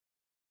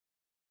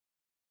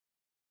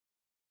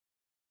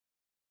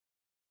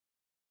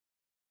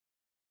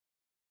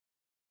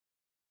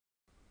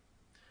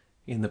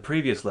In the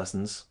previous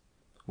lessons,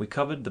 we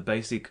covered the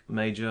basic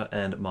major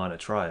and minor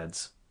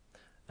triads,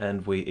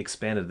 and we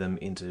expanded them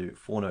into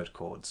 4-note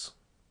chords.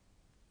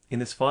 In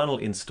this final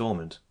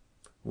installment,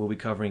 we'll be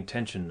covering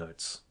tension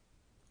notes,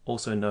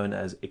 also known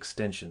as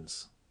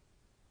extensions.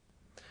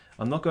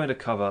 I'm not going to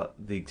cover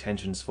the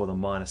tensions for the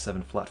minor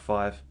 7 flat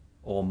 5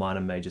 or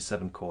minor major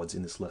 7 chords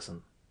in this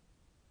lesson.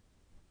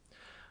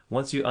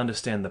 Once you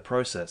understand the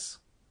process,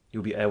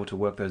 you'll be able to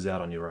work those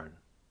out on your own.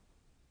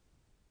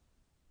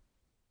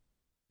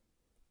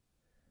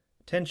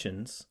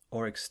 Tensions,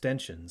 or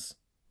extensions,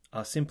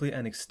 are simply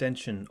an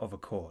extension of a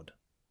chord.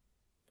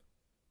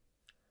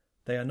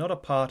 They are not a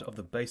part of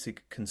the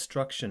basic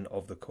construction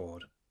of the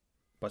chord,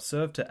 but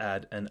serve to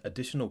add an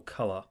additional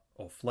color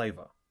or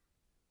flavor.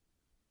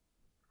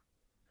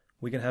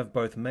 We can have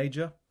both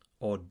major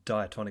or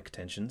diatonic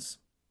tensions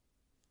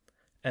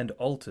and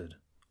altered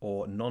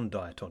or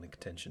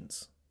non-diatonic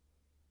tensions.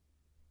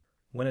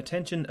 When a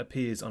tension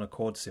appears on a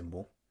chord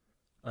symbol,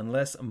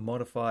 unless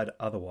modified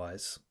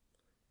otherwise,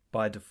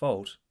 by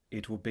default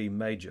it will be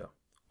major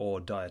or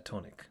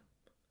diatonic.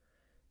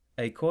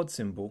 A chord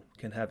symbol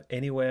can have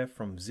anywhere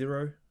from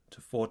 0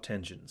 to 4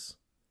 tensions,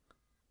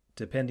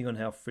 depending on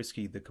how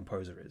frisky the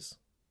composer is.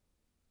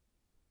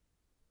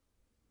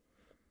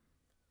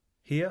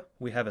 Here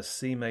we have a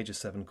C major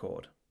 7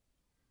 chord.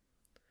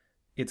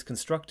 It's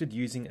constructed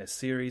using a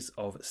series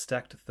of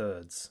stacked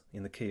thirds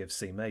in the key of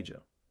C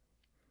major.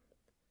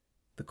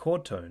 The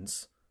chord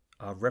tones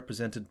are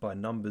represented by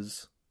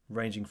numbers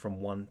ranging from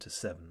 1 to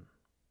 7.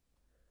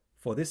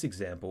 For this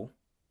example,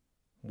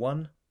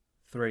 1,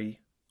 3,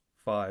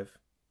 5,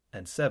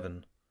 and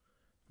 7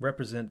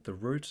 represent the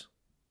root,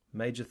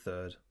 major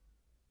 3rd,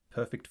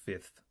 perfect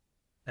 5th,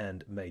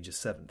 and major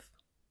 7th.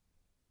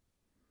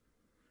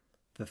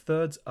 The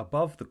thirds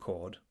above the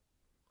chord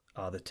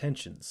are the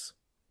tensions,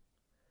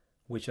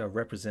 which are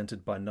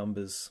represented by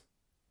numbers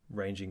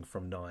ranging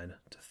from 9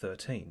 to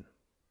 13.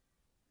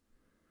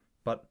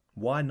 But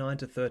why 9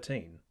 to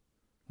 13?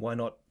 Why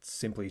not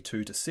simply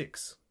 2 to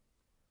 6?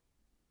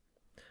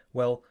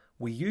 Well,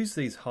 we use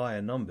these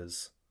higher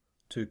numbers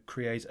to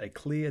create a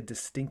clear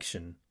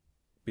distinction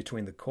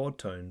between the chord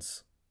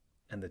tones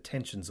and the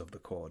tensions of the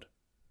chord.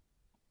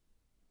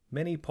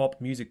 Many pop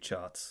music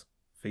charts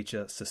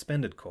feature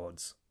suspended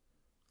chords,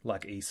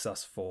 like E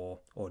sus4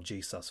 or G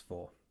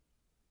sus4.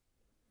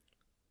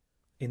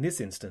 In this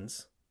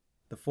instance,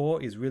 the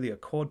 4 is really a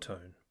chord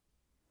tone,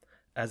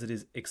 as it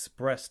is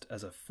expressed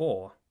as a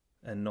 4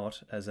 and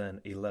not as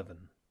an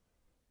 11.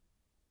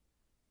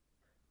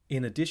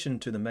 In addition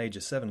to the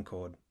major 7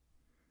 chord,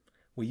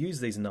 we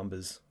use these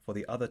numbers for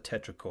the other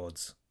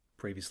tetrachords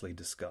previously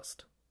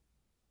discussed.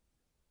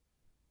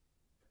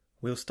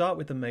 We'll start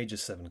with the major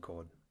 7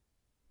 chord.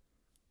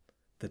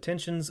 The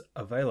tensions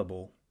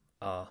available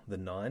are the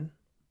 9,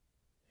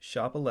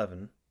 sharp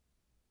 11,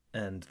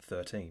 and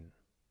 13.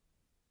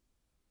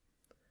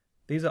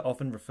 These are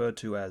often referred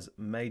to as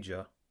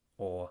major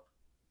or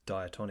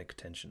diatonic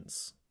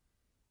tensions.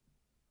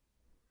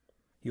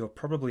 You're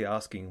probably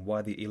asking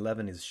why the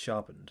 11 is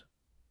sharpened.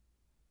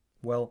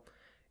 Well,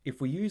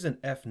 if we use an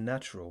F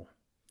natural,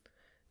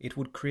 it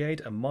would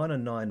create a minor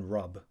 9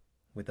 rub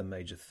with a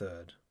major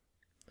 3rd,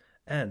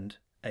 and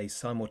a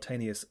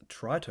simultaneous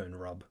tritone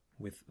rub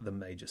with the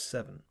major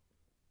 7.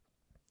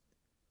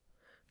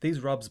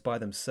 These rubs by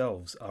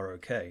themselves are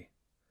okay,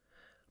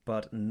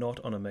 but not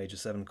on a major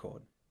 7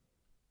 chord.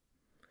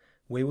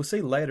 We will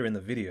see later in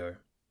the video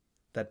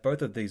that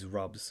both of these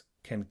rubs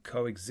can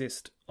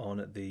coexist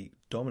on the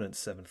dominant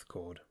 7th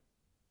chord.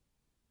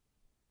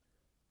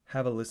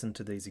 Have a listen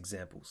to these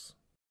examples.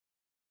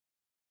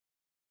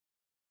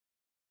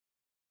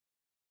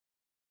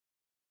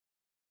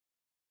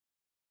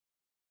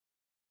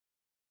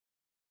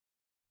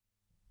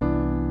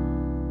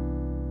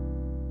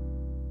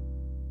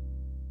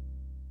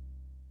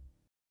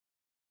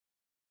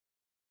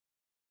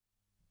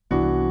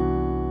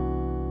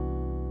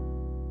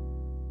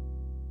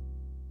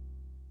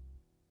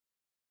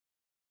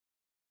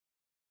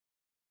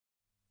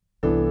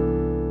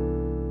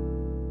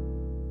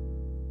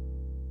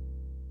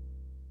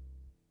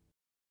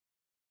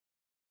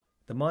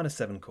 The minor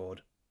 7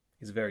 chord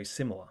is very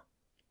similar.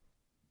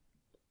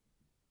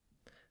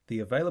 The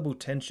available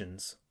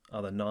tensions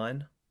are the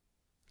 9,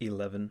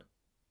 11,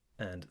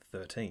 and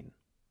 13.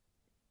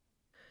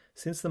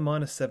 Since the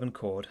minor 7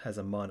 chord has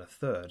a minor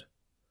 3rd,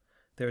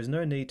 there is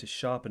no need to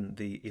sharpen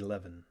the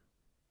 11.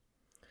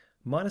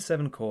 Minor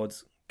 7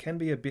 chords can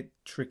be a bit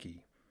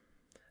tricky,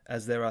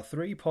 as there are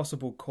 3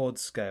 possible chord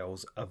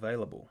scales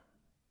available: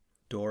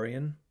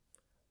 Dorian,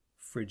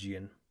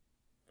 Phrygian,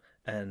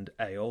 and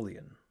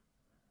Aeolian.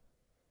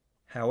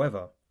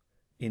 However,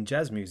 in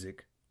jazz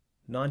music,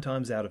 9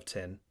 times out of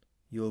 10,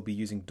 you will be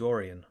using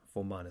Dorian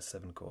for minor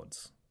 7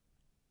 chords.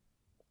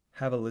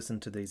 Have a listen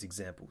to these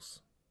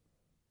examples.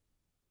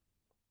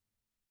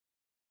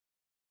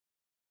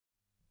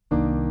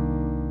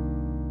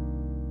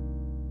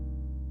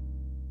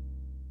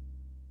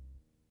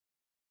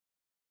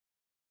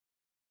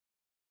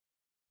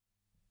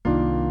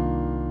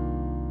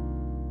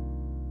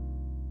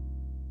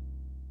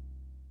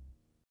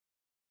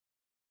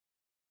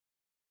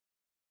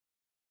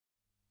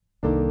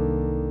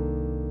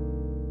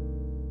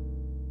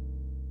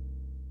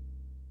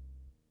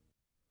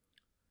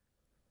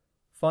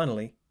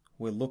 Finally,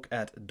 we'll look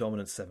at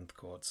dominant seventh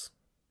chords.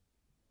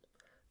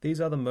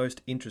 These are the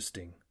most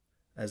interesting,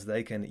 as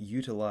they can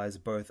utilize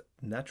both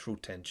natural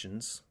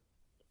tensions,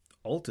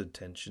 altered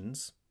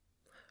tensions,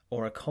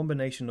 or a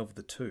combination of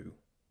the two.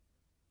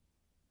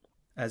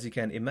 As you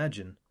can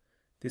imagine,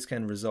 this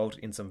can result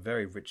in some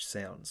very rich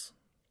sounds.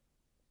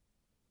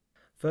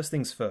 First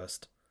things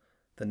first,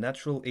 the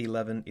natural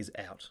 11 is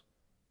out.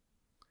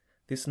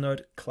 This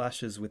note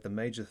clashes with the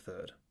major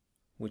third,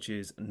 which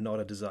is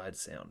not a desired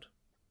sound.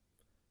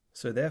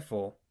 So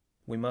therefore,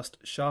 we must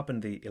sharpen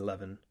the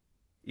 11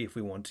 if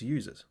we want to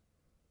use it.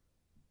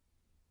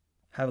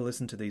 Have a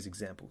listen to these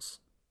examples.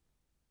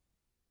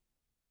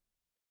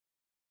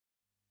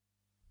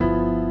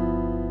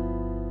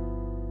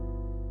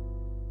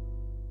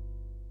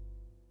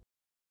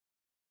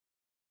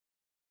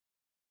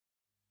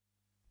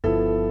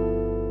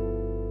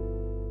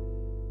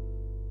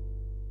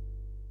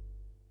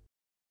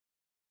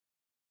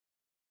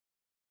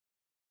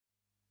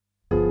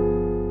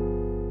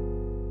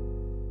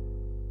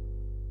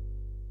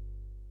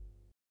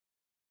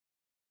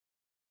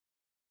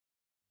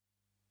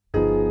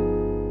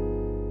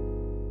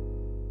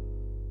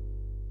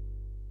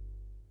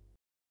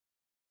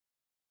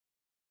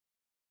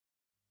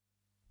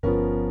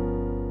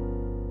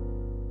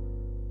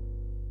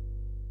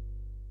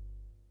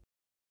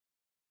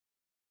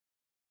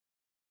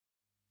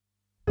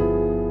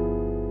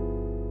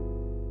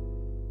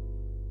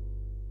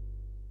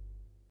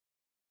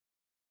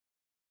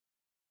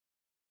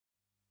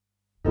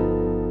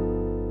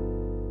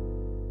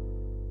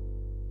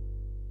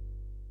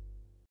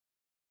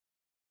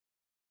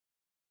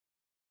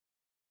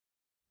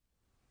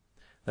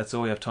 That's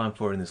all we have time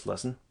for in this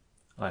lesson.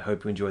 I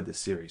hope you enjoyed this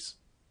series.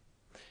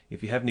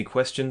 If you have any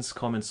questions,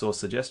 comments, or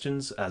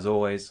suggestions, as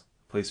always,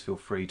 please feel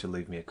free to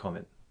leave me a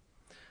comment.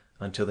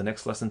 Until the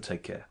next lesson,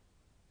 take care.